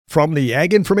From the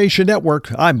Ag Information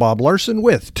Network, I'm Bob Larson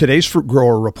with today's Fruit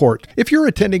Grower Report. If you're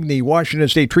attending the Washington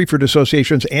State Tree Fruit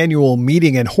Association's annual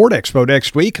meeting and Hort Expo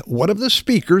next week, one of the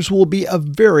speakers will be a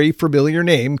very familiar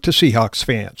name to Seahawks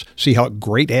fans. Seahawk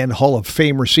great and Hall of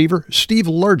Fame receiver Steve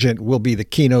Largent will be the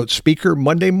keynote speaker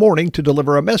Monday morning to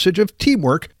deliver a message of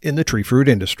teamwork in the tree fruit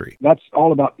industry. That's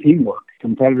all about teamwork.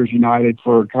 Competitors United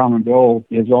for a Common Goal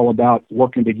is all about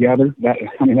working together.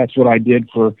 That's what I did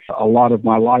for a lot of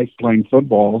my life playing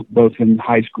football, both in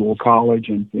high school, college,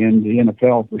 and in the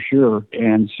NFL for sure.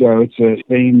 And so it's a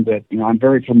theme that I'm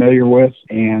very familiar with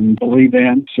and believe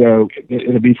in. So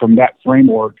it'll be from that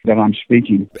framework that I'm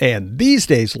speaking. And these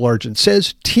days, Largent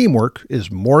says teamwork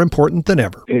is more important than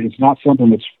ever. It's not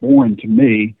something that's foreign to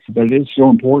me, but it is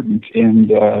so important in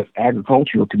the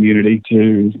agricultural community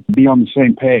to be on the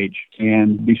same page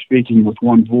and be speaking with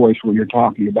one voice when you're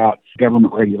talking about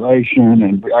government regulation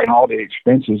and all the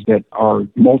expenses that are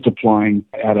multiplying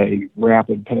at a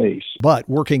rapid pace. But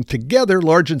working together,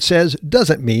 Largent says,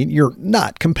 doesn't mean you're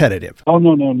not competitive. Oh,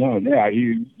 no. Yeah,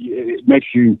 it makes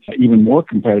you even more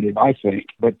competitive, I think.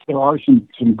 But there are some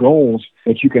goals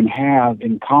that you can have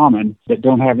in common that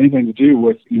don't have anything to do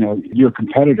with, your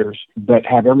competitors, but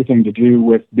have everything to do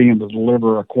with being able to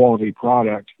deliver a quality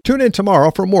product. Tune in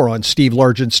tomorrow for more on Steve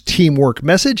Largent's teamwork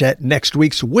message at next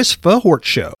week's WISFA Hort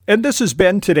Show. And this has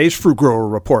been today's Fruit Grower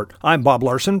Report. I'm Bob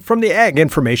Larson from the Ag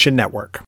Information Network.